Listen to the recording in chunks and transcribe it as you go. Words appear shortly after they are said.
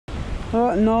I've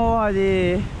got no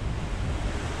idea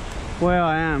where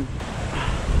I am.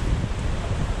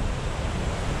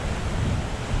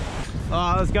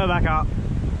 Alright, let's go back up.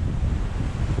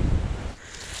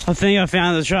 I think I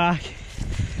found the track.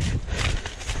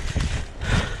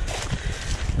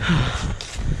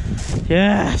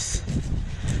 Yes!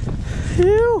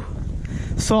 Phew!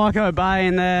 Psycho Bay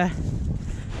in there.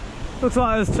 Looks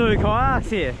like there's 2 kayaks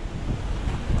here.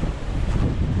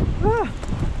 Ah.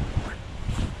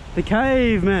 The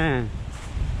cave, man.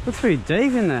 Looks pretty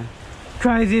deep in there.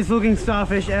 Craziest looking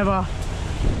starfish ever.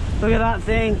 Look at that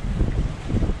thing.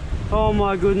 Oh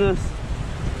my goodness.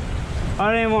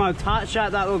 I don't even want to touch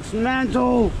that, that looks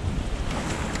mental.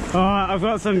 Alright, I've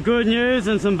got some good news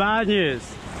and some bad news.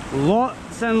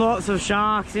 Lots and lots of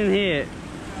sharks in here.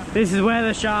 This is where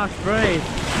the sharks breed.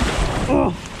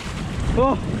 Oh,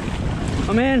 oh,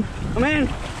 I'm in.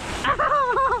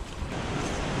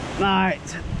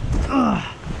 Mate,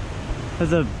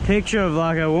 there's a picture of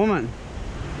like a woman.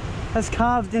 That's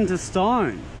carved into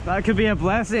stone. That could be a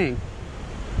blessing.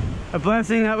 A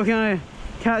blessing that we're gonna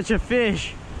catch a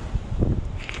fish.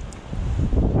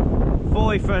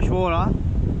 Fully fresh water.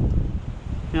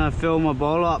 Gonna fill my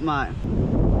bottle up, mate.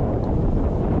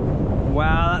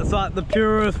 Wow, that's like the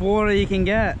purest water you can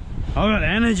get. I've got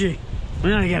energy. I'm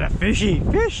gonna get a fishy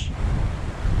fish.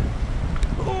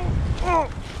 Oh, oh.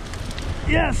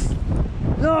 Yes.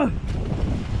 No.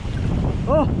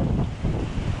 Oh.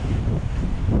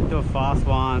 Do a fast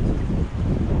one.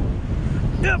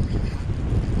 Yep.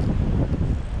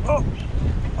 Oh.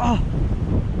 Oh.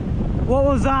 What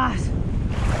was that?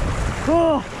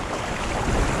 Oh.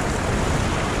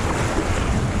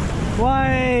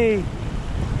 Way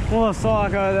more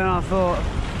psycho than I thought.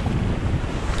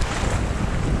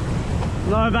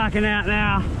 No backing out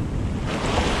now.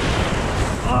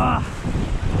 Oh,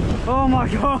 oh my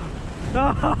god.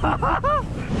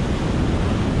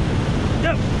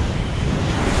 Yep.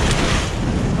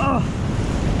 Oh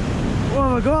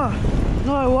my god.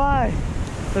 No way.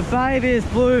 The babiest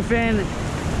bluefin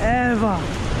ever.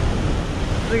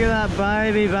 Look at that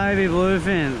baby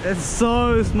bluefin. It's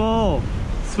so small.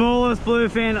 Smallest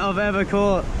bluefin I've ever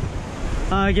caught. I'm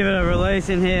gonna give it a release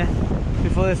in here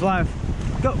before this wave.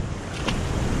 Go.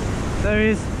 There he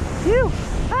is. Phew.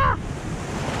 Ah.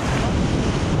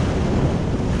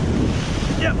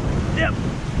 Yep. Yep.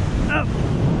 Up.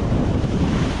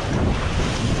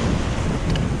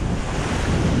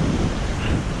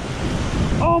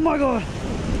 Oh my god.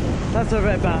 That's a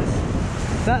red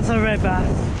bass. That's a red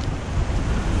bass.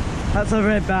 That's a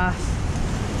red bass.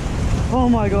 Oh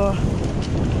my god.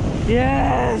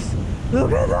 Yes!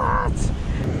 Look at that!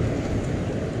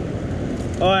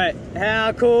 Alright,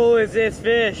 how cool is this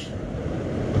fish?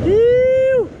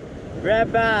 Ew!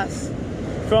 Red bass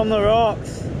from the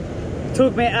rocks.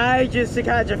 Took me ages to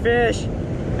catch a fish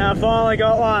and I finally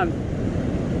got one.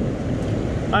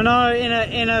 I know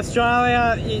in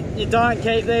Australia you don't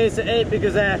keep these to eat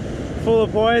because they're full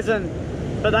of poison,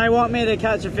 but they want me to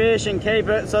catch a fish and keep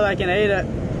it so they can eat it.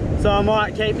 So I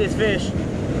might keep this fish.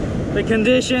 The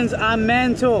conditions are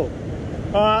mental.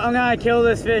 Alright, I'm gonna kill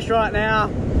this fish right now.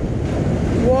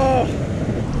 Whoa!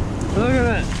 Look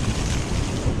at it.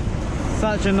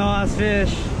 Such a nice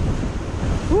fish.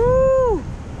 Woo!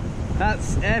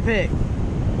 That's epic.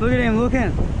 Look at him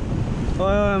looking.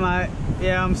 Oh mate,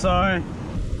 yeah, I'm sorry.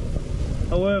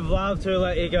 I would have loved to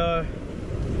let you go.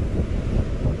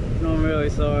 No, I'm really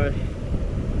sorry.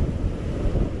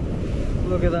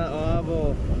 Look at that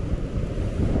eyeball.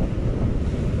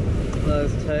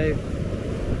 Those teeth.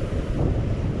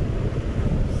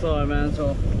 So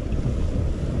mental.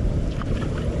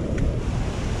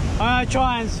 I'm gonna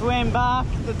try and swim back.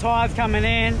 The tide's coming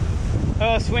in. I'm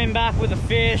gonna swim back with the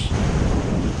fish.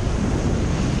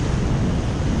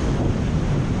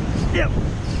 Yep.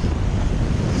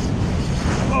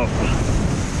 Oh.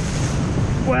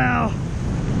 Wow.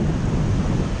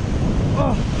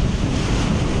 Oh.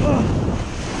 Oh.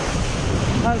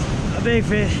 That's a big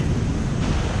fish.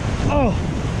 Oh.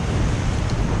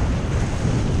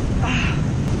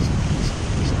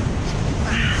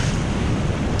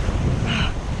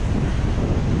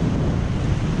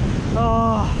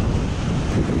 Oh.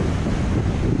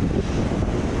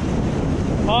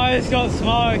 I just got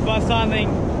smoked by something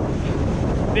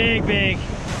big.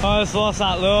 I just lost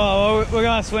that lure. We're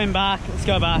gonna swim back. Let's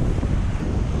go back.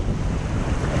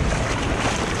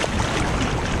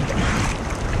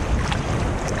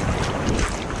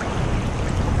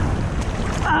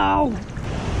 Ow!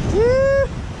 Woo!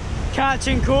 Catch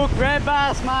and cook red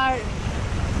bass, mate.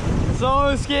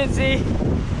 So skitsy.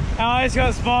 And I just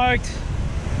got smoked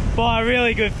by a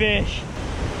really good fish.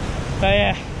 But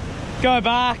yeah, go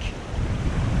back.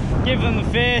 give them the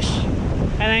fish,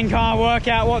 and then kind of work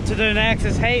out what to do next.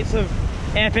 There's heaps of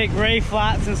epic reef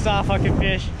flats and stuff I can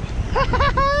fish.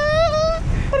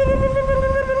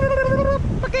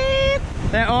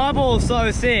 Their eyeball's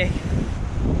so sick.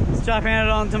 Strapping it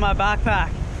onto my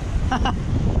backpack.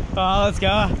 Oh, let's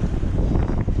go.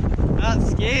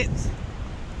 That's skits.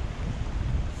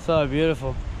 So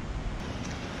beautiful.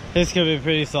 This could be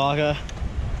pretty psycho.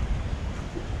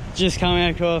 Just coming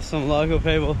across some local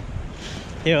people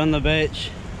here on the beach.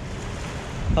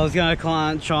 I was gonna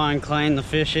try and clean the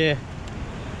fish here.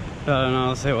 But I don't know,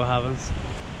 we'll see what happens.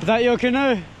 Is that your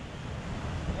canoe?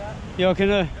 Yeah. Your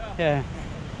canoe? Yeah.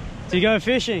 Do you go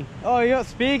fishing? Oh, you got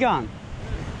spear gun.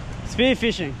 Spear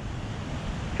fishing.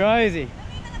 Crazy.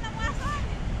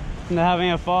 And they're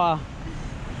having a fire.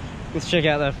 Let's check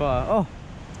out that fire. Oh,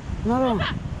 another one.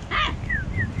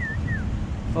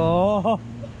 Oh,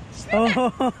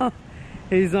 oh,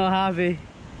 he's not happy.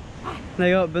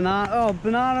 They got banana. Oh,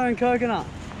 banana and coconut.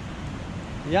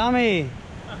 Yummy.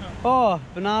 Oh,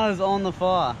 banana's on the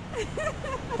fire.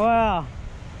 Wow,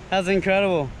 that's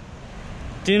incredible.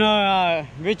 Do you know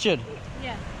Richard?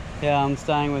 Yeah. Yeah, I'm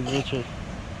staying with Richard.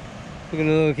 Look at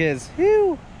the little kids.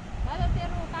 Phew.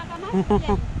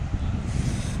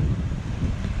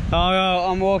 Oh,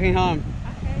 I'm walking home.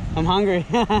 Okay. I'm hungry.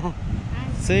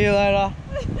 See you later.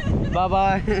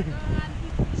 Bye-bye.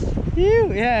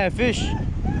 Yeah, fish.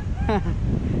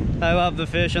 I love the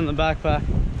fish in the backpack.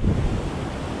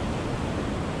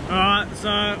 Alright, so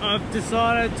I've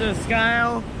decided to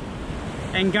scale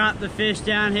and gut the fish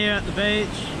down here at the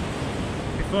beach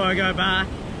before I go back.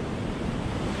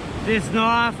 This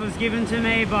knife was given to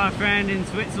me by a friend in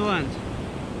Switzerland.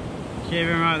 She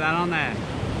even wrote that on there.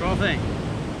 Frothing.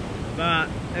 But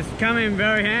it's coming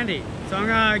very handy. So I'm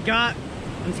gonna gut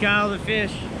and scale the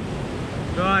fish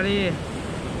right here.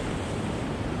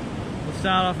 We'll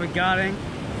start off with gutting.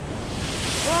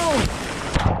 Whoa!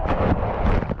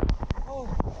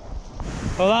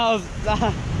 Well,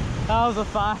 that was a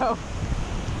fail.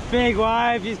 Big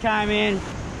wave just came in.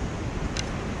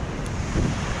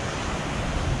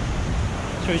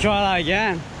 Should we try that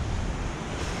again?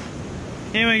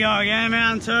 Here we go again,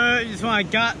 round two. You just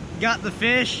want to gut the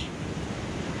fish.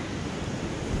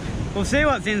 We'll see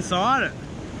what's inside it.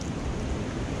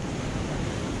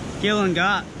 Gill and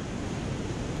gut.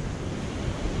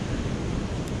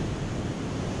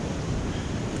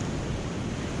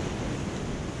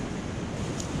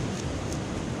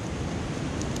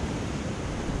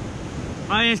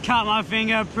 I just cut my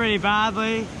finger pretty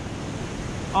badly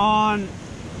on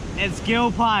its gill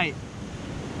plate.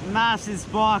 Massive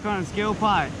spike on its gill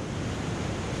plate.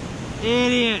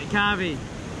 Idiot cubby.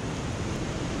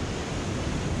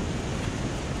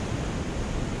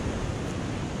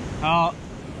 Oh,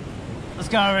 let's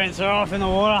go rinse her off in the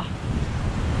water.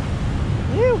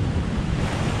 Whew.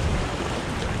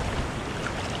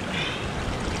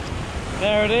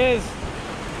 There it is.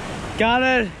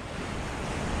 Gutted.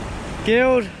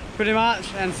 Gilled pretty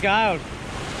much and scaled.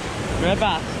 Red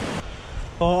bass.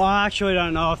 Well, I actually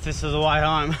don't know if this is the way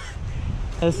home.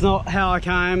 It's not how I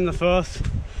came the first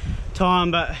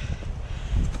time, but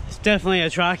it's definitely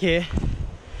a track here.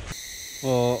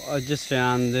 Well, I just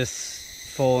found this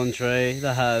fallen tree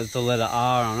that has the letter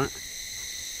R on it.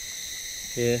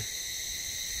 Here.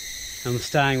 I'm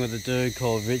staying with a dude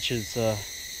called Richard, so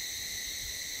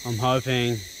I'm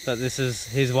hoping that this is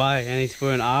his way and he's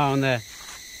put an R on there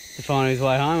to find his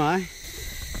way home, eh?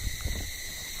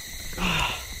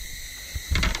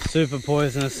 Super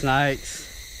poisonous snakes,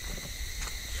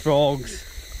 frogs,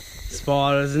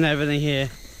 spiders and everything here.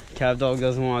 Cab dog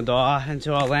doesn't want to die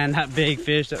until I land that big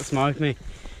fish that smoked me.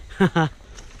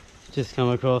 Just come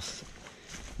across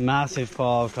a massive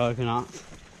pile of coconuts.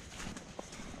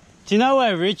 Do you know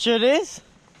where Richard is?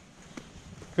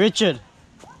 Richard.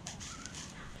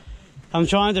 I'm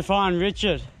trying to find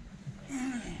Richard.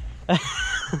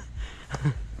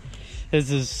 This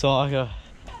is psycho.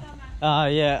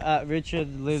 Yeah,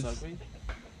 Richard lives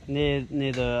near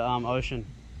the ocean.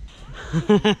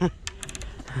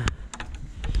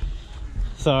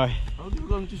 Sorry. How do you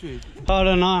come this way? I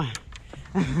don't know.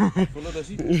 Follow the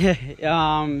sea?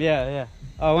 Yeah.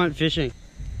 I went fishing.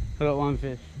 I got one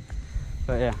fish.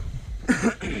 But yeah.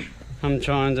 I'm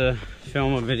trying to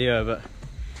film a video, but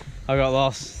I got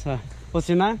lost. So. What's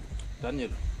your name?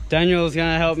 Daniel. Daniel's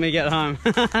gonna help me get home.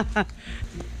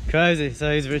 Crazy,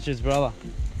 so he's Richard's brother.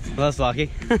 Well, that's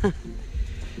lucky.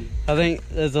 I think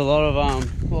there's a lot of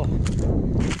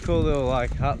cool little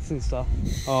like huts and stuff.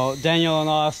 Oh, Daniel and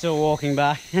I are still walking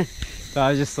back. But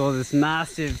I just saw this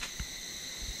massive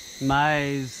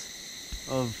maze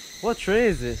of, what tree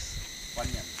is this?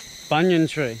 Banyan. Banyan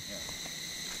tree.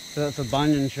 So that's a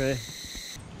banyan tree.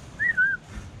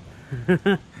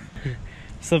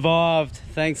 Survived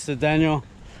thanks to Daniel.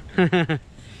 But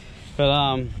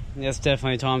it's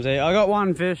definitely time to eat. I got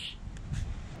one fish.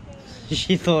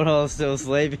 She thought I was still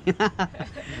sleeping.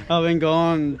 I've been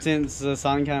gone since the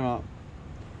sun came up.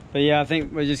 But yeah, I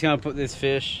think we're just gonna put this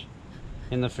fish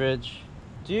in the fridge.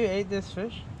 Do you eat this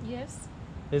fish? Yes.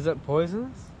 Is it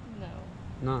poisonous? No.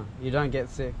 No, you don't get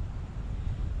sick.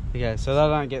 Okay, so they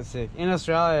don't get sick. In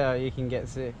Australia, you can get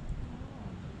sick,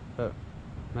 but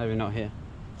maybe not here.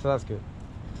 So that's good.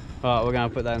 Alright, we're gonna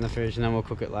put that in the fridge and then we'll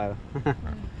cook it later.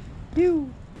 Pew!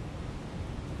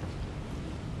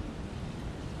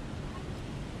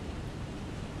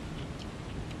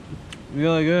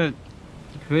 Really good.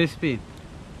 Crispy.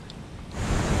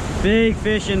 Big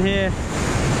fish in here.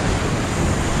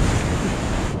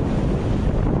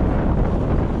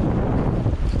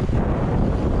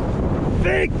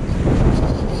 Big